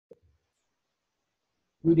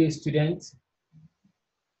Good day, students.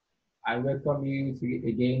 I welcome you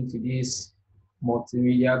again to this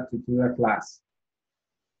multimedia tutorial class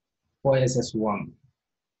for SS1.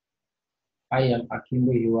 I am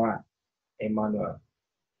Akimbo Iwa Emmanuel.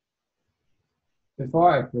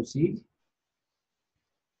 Before I proceed,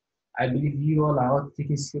 I believe you all are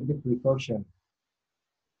taking safety precaution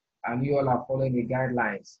and you all are following the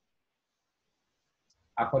guidelines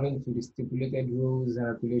according to the stipulated rules and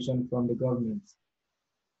regulations from the government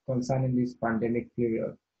concerning this pandemic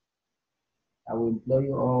period. I will implore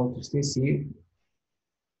you all to stay safe,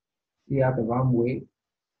 stay out of harm's way,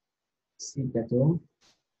 sit at home,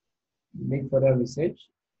 make further research,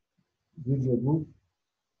 read your book,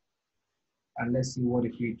 and let's see what the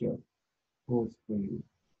future holds for you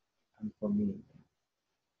and for me.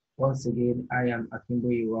 Once again, I am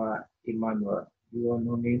Akimboiwa Emmanuel. You all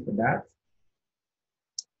know me for that,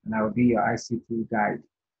 and I will be your ICT guide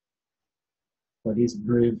for this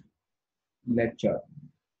brief lecture.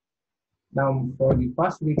 Now, for the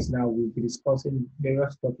past weeks now, we'll be discussing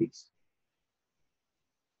various topics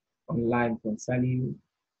online concerning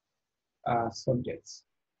subjects,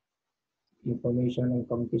 information and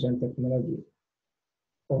communication technology,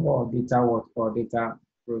 or data work or data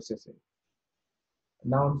processing.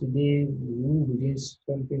 Now today, we will be doing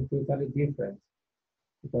something totally different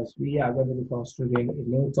because we are going to be considering a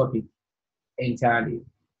new topic entirely.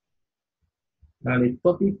 Now, the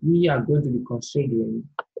topic we are going to be considering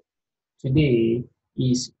today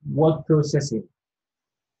is word processing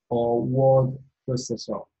or word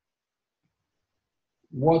processor.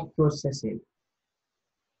 Word processing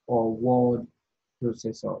or word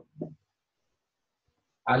processor.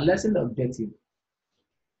 Our lesson objective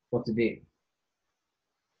for today.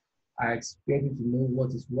 I expect you to know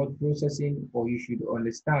what is word processing, or you should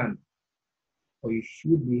understand, or you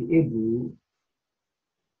should be able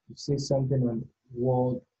to say something on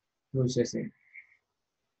word processing.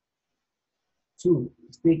 2.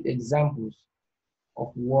 State examples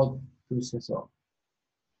of word processor.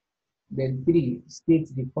 Then 3.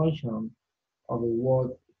 State the function of a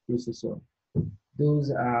word processor.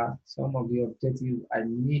 Those are some of the objectives I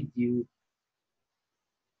need you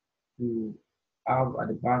to have at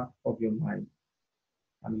the back of your mind,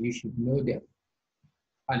 and you should know them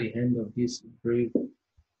at the end of this brief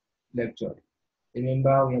lecture.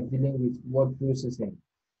 Remember, we are dealing with word processing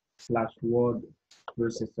 / word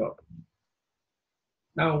processor.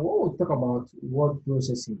 Now, when we talk about word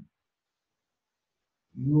processing,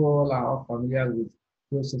 you all are familiar with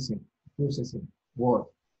processing, word,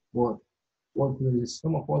 word processing.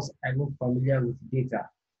 Some of us are not familiar with data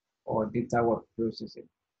or data word processing.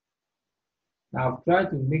 Now, I've tried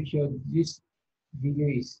to make sure this video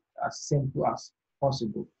is as simple as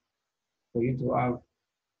possible for you to have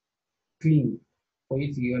clear, for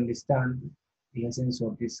you to understand the essence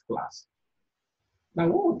of this class. Now,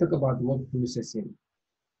 when we talk about word processing,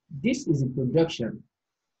 this is the production,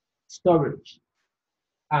 storage,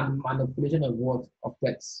 and manipulation of words of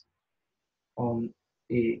text on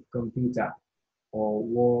a computer or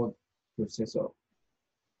word processor.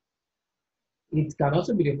 It can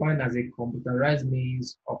also be defined as a computerized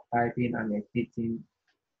means of typing and editing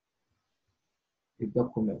the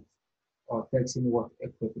document or texting word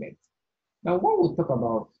equipment. Now, when we talk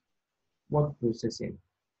about word processing,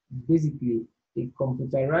 basically a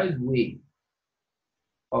computerized way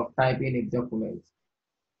of typing a document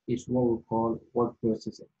is what we call word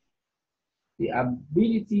processing. The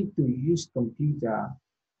ability to use computer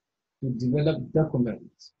to develop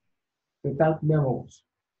documents, to type memos,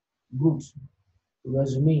 books,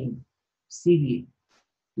 resume, CV,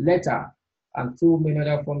 letter, and so many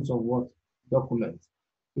other forms of word documents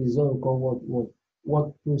is what we call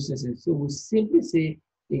word processing. So we simply say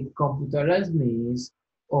a computerized means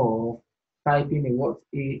of typing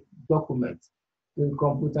a document. The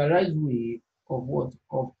computerized way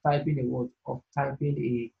of typing a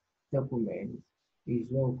document is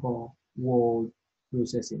what we call word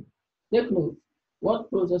processing. Take note, word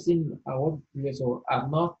processing and word processor are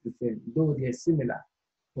not the same, though they are similar.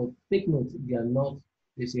 But take note, they are not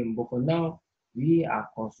the same. But for now, we are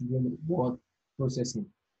considering word processing,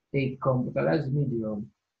 a computerized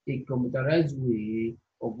medium, a computerized way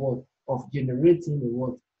of what of generating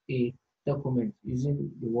a document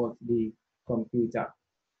using the computer.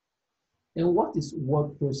 Then what is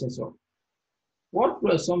word processor? Word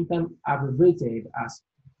processor is sometimes abbreviated as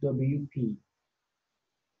WP.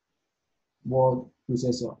 Word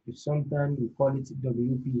processor. Sometimes we call it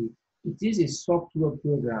WP. It is a software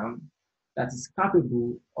program that is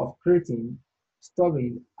capable of creating,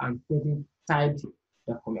 storing, and printing typed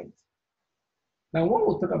documents. Now, when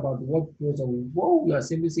we talk about word processor, what we are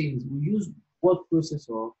simply saying is we use word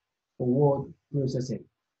processor for word processing.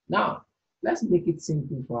 Now, let's make it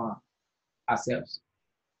simple for ourselves.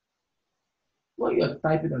 When you're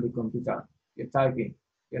typing on the computer, you're typing,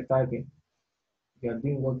 you're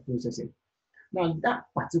doing word processing. Now, that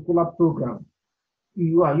particular program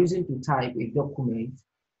you are using to type a document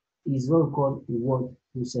is what we call a word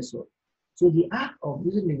processor. So the act of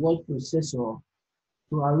using the word processor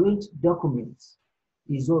to arrange documents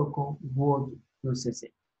is what we call word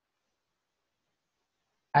processing.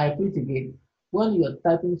 I repeat again, when you're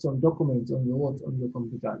typing some documents on your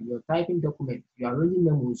computer, you're typing documents, you're arranging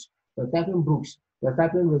memos, you're typing books, you're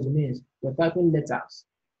typing resumes, you're typing letters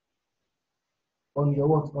on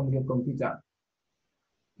your computer.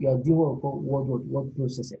 You're doing what we call word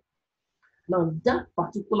processing. Now that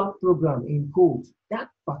particular program in code, that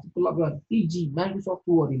particular program, e.g. Microsoft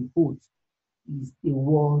Word in code, is a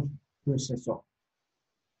word processor.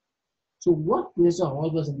 So word processor and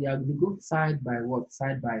word processor, they go side by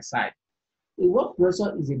side by side. A word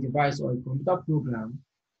processor is a device or a computer program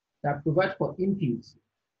that provides for input,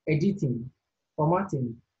 editing,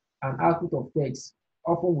 formatting, and output of text,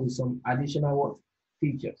 often with some additional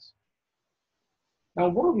features. Now,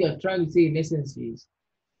 what we are trying to say in essence is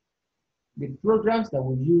the programs that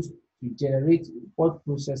we use to generate word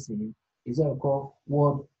processing is what we call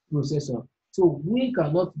word processor. So we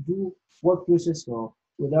cannot do word processor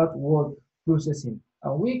without word processing,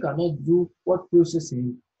 and we cannot do word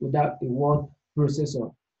processing without a word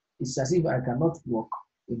processor. It's as if I cannot walk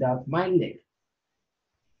without my leg.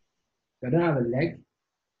 If I don't have a leg,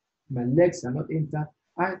 my legs are not intact,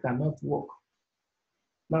 I cannot walk.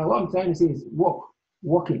 Now, what I'm trying to say is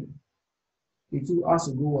walking. The two has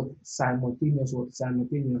to go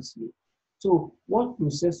simultaneously. So word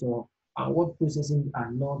processor and word processing are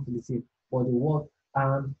not the same, but they work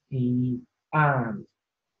hand in hand.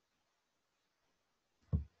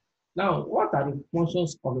 Now, what are the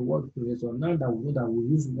functions of the word processor? Now that we know that we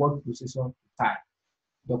use word processor to type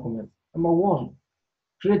documents. Number one,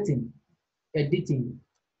 creating, editing,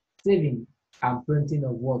 saving, and printing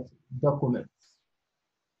of what? Documents.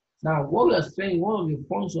 Now, what we are saying, one of the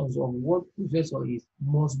functions of word processor is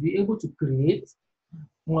must be able to create,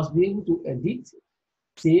 must be able to edit,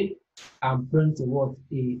 save, and print a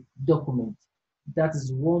document. That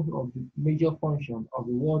is one of the major functions of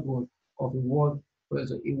the word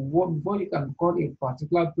processor. Before you can call a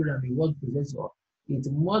particular program a word processor, it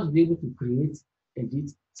must be able to create,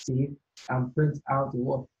 edit, save, and print out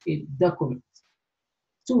a document.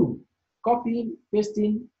 Two, copying,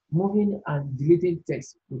 pasting, moving, and deleting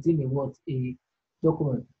text within a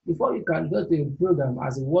document. Before you can get a program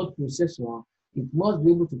as a word processor, it must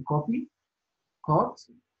be able to copy, cut,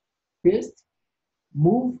 paste,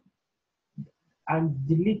 move, and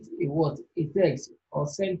delete a text or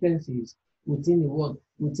sentences within a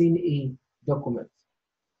document.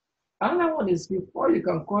 Another one is before you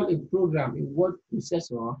can call a program a word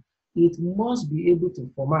processor, it must be able to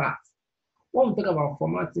format. When we talk about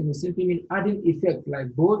formatting, we simply mean adding effects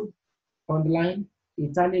like bold, underline,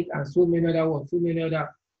 italic, and so many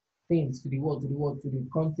other things to the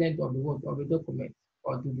content of the document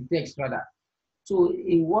or to the text rather. So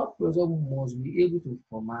a word processor must be able to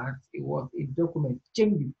format a document,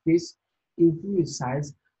 change the pace, improve the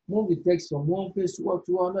size, move the text from one place to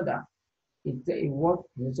another. A word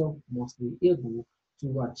processor must be able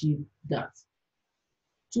to achieve that.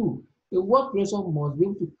 Two, a word processor must be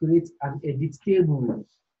able to create and edit tables.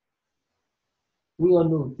 We all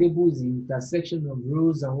know table is the intersection of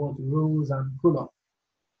rows and columns.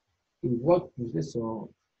 A word processor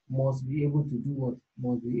must be able to do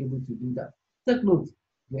must be able to do that. Take note,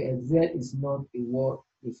 your Excel is not a word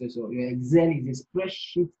processor. Your Excel is a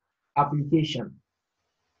spreadsheet application.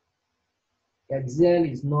 Excel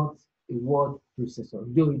is not a word processor,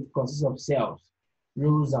 though it consists of cells,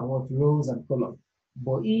 rows and columns.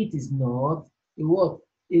 But it is not a word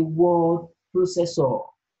processor.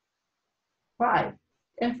 Five,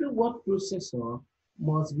 every word processor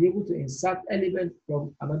must be able to insert elements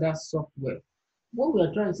from another software. What we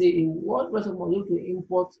are trying to say, a word processor must be able to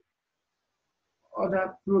import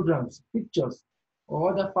other programs, pictures,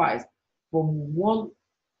 or other files from one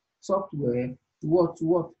software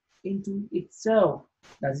to into itself.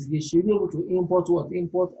 That is, they should be able to import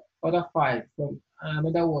other files from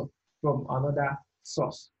another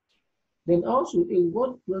source. Then also a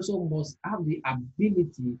word processor must have the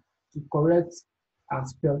ability to correct and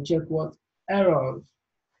spell check errors.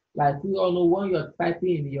 Like we all know, when you're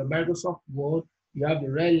typing in your Microsoft Word, you have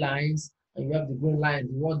the red lines and you have the green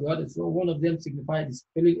lines. So one of them signifies the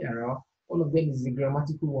spelling error, one of them is the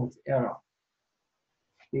grammatical error.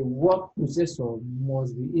 A word processor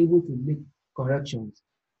must be able to make corrections.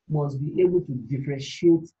 must be able to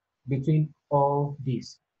differentiate between all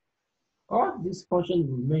these. All these functions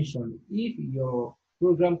we mentioned, if your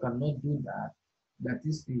program cannot do that, that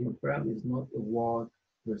is, your program is not a word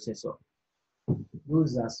processor.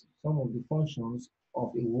 Those are some of the functions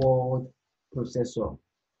of a word processor.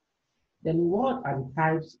 Then what are the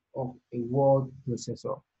types of a word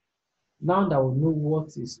processor? Now that we know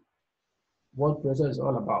what word processor is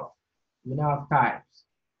all about, we now have types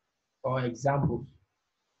or examples.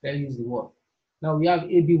 Let's use the word. Now we have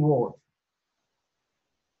AB Word,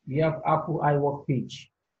 we have Apple iWork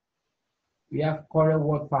Page, we have Corel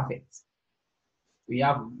Word Perfect, we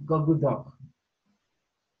have Google Doc,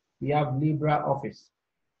 we have LibreOffice,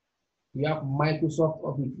 we have Microsoft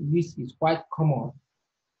Office, which is quite common.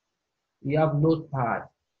 We have Notepad,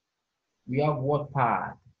 we have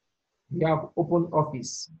WordPad, we have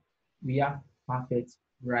OpenOffice, we have Perfect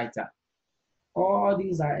Writer. All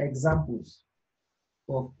these are examples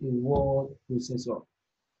of a word processor.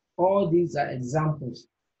 All these are examples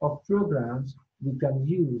of programs we can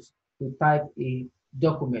use to type a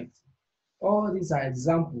document. All these are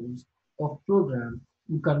examples of programs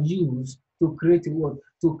we can use to create a word,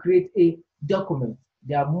 to create a document.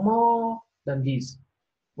 There are more than this,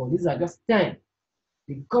 but these are just 10.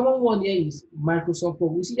 The common one here is Microsoft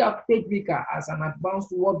Word. We see that PageMaker as an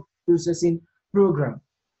advanced word processing program.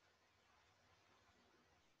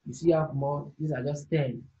 You see have more, these are just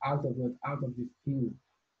 10 out of the few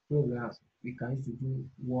programs we can use to do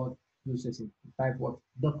word processing, to type what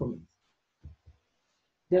documents.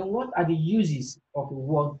 Then what are the uses of a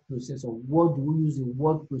word processor? What do we use a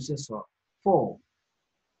word processor for?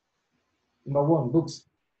 Number one, books.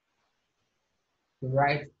 To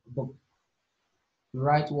write book. To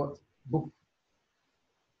write what? Book.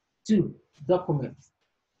 Two, documents.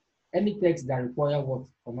 Any text that require what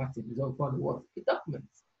formatting is also called what? A document.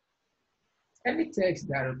 Any text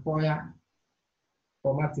that require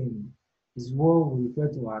formatting is what we refer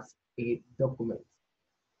to as a document.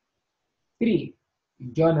 Three,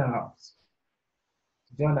 journals.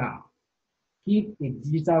 Journal. Keep a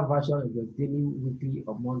digital version of your daily, weekly,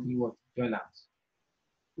 or monthly what journals.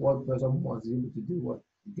 What person must be able to do what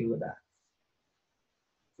to deal with that.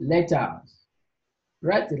 Letters.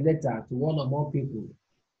 Write a letter to one or more people.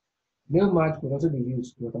 Mail match could also be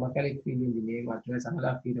used to automatically fill in the name, address, and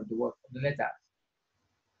other field of the word of the letters.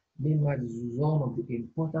 Mail match is one of the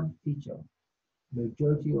important features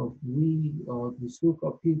majority of we or the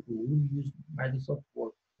so-called people who use Microsoft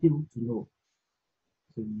Word fail to know.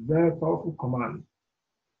 It's a very powerful command.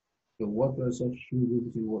 The word processor should be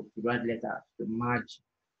able to write letters to merge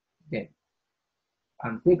them.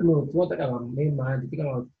 And take note, what about main man, take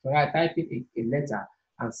about typing a letter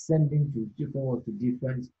and sending to different to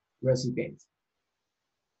different recipients.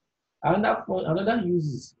 Another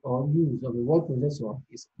use of a word processor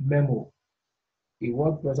is memo. A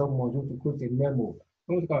word processor must be able to create a memo.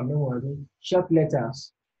 When we talk about memo, I mean short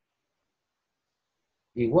letters.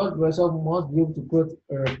 A word processor must be able to create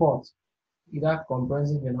a report, either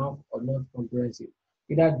comprehensive enough or not comprehensive,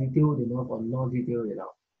 either detailed enough or not detailed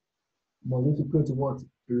enough. Must be able to create what?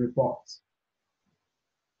 A report.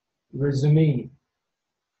 Resume.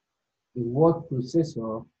 The word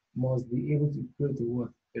processor must be able to create a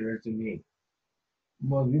word, a resume.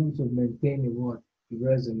 Must be able to maintain a word, a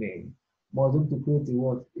resume. Must be able to create a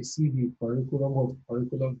word, a CV, curriculum, what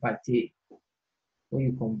curriculum package. When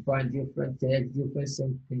you combine different text, different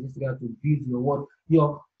sentences together to build your word,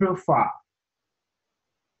 your profile.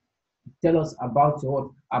 Tell us about your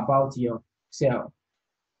word, about yourself.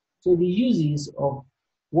 So the uses of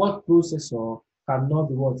word processor cannot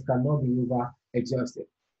be what cannot be over exhausted.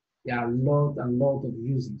 There are a lot and lot of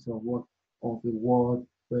uses of what of a word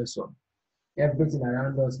processor. Everything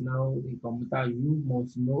around us now in computer, you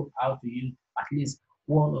must know how to use at least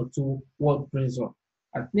one or two word processor.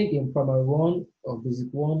 I think in primary one,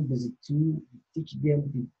 basic two, teach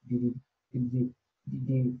them the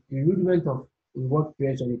rudiment of the word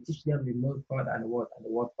processor. They teach them the notepad and the word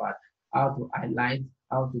pad, how to highlight,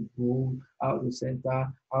 how to bold, how to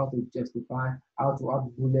center, how to justify, how to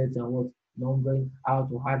add bullets and what numbering, how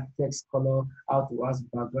to add text color, how to add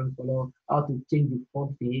background color, how to change the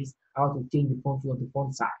font face, how to change the font of the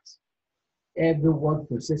font size. Every word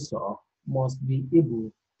processor must be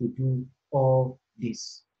able to do all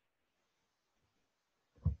this.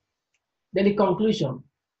 Then the conclusion.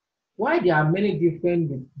 Why there are many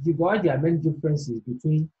differences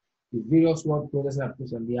between the various word processing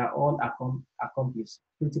applications, they are all accomplished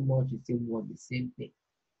pretty much the same word, the same thing.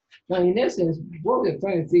 Now, in essence, what we're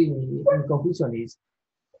trying to say in conclusion is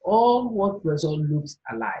all word processor looks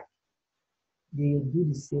alike. They do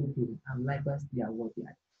the same thing, and likewise they are what they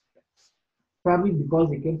are different. Probably because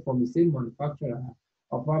they came from the same manufacturer,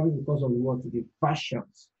 or probably because of what the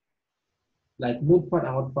versions. Like Notepad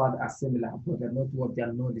and Notepad are similar, but they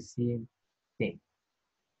are not the same thing.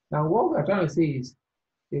 Now, what we're trying to say is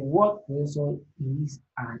the word processor is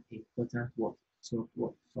an important word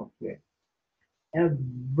software.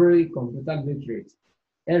 Every computer literate,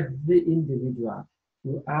 every individual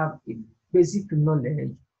will have a basic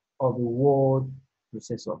knowledge of the word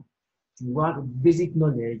processor. To have basic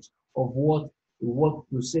knowledge of what a word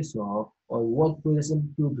processor or a word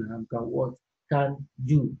processing program can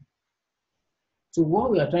do. So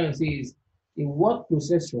what we are trying to say is a word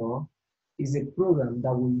processor is a program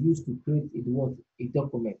that we use to create a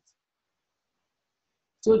document.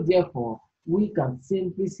 So therefore, we can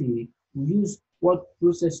simply say we use word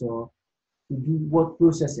processor to do word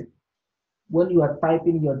processing. When you are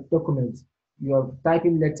typing your documents, you are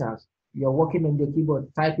typing letters, you are working on your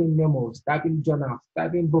keyboard, typing memos, typing journals,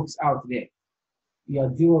 typing books out there. You are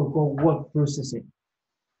doing what we call word processing.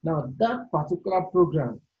 Now, that particular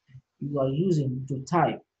program you are using to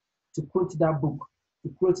type, to create that book, to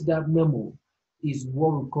create that memo, is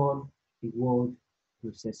what we call the word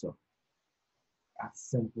processor. As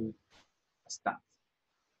simple as that.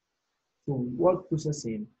 So word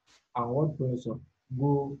processing and word processor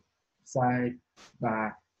go side by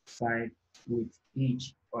side with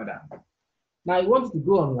each other. Now you want to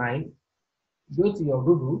go online, go to your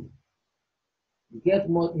Google, get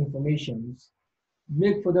more information,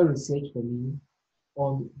 make further research for me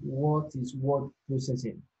on what is word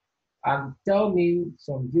processing, and tell me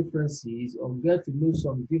some differences or get to know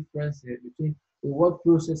some differences between a word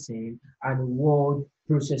processing and a word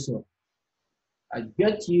processor. I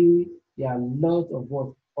bet you there are a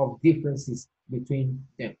lot of differences between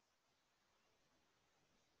them.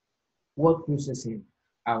 Word processing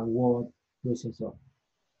and word processor.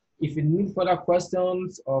 If you need further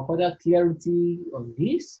questions or further clarity on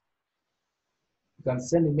this, you can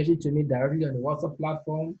send a message to me directly on the WhatsApp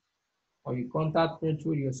platform, or you contact me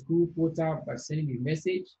through your school portal by sending a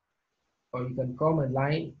message, or you can call my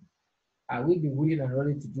line. I will be willing and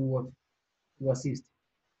ready to do what to assist.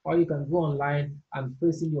 Or you can go online and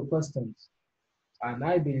place in your questions. And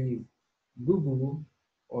I believe Google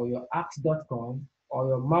or your ask.com or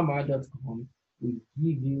your mama.com will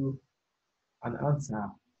give you an answer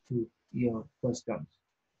to your questions.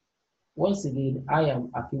 Once again, I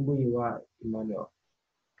am Akimboyewa Emmanuel.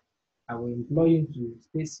 I will implore you to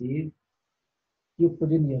stay safe, keep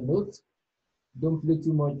putting your notes, don't play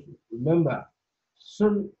too much. Remember,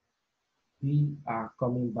 soon we are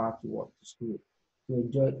coming back to work to school to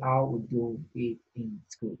enjoy how we do it in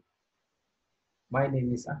school. My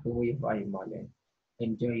name is Akimboyewa Emmanuel.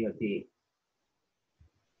 Enjoy your day.